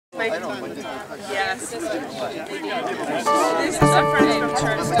Yes. This is a friend from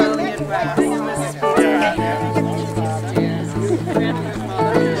church going in West.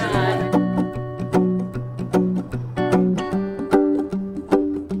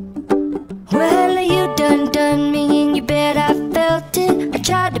 Well, you done me and you bet I felt it. I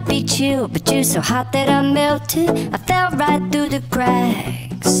tried to beat you, but you're so hot that I melted. I fell right through the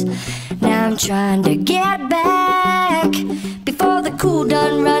cracks. Now I'm trying to get back. Before the cool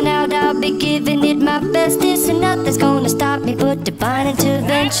done run out, I'll be giving it my bestest, and nothing's gonna stop me but divine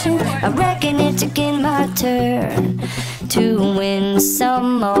intervention. I reckon it's again my turn to win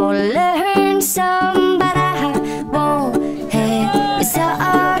some or learn some, but I won't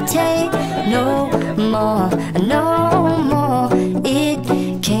hesitate no more, no more. It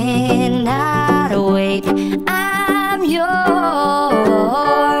cannot wait. I'm yours.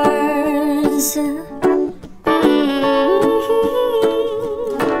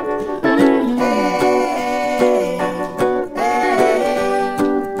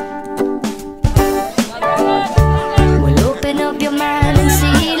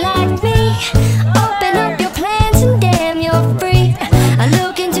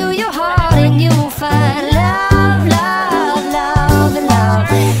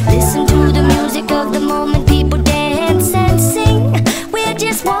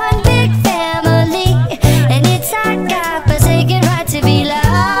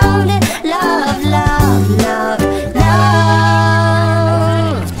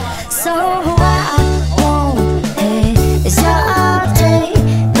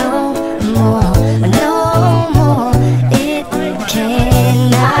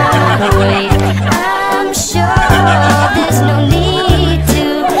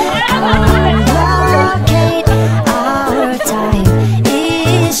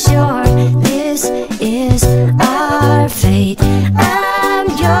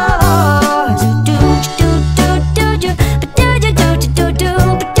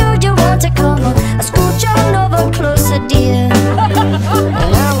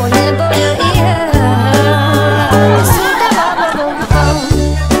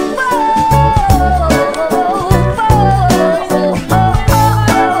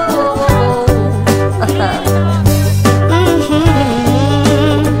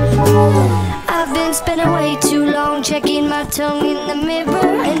 Checking my tongue in the mirror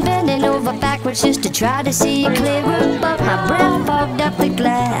and bending over backwards just to try to see it clearer, but my breath fogged up the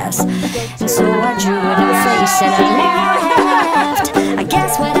glass, and so I drew a new face and I laughed. I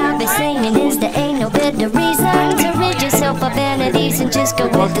guess what I've been saying is there ain't no better reason to rid yourself of vanities and just go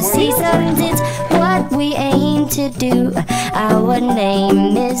with the seasons. It's what we aim to do. Our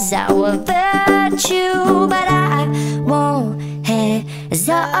name is our virtue, but I won't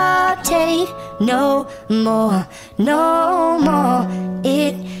hesitate no more, no more.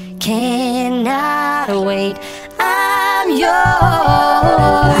 It cannot wait. I'm yours.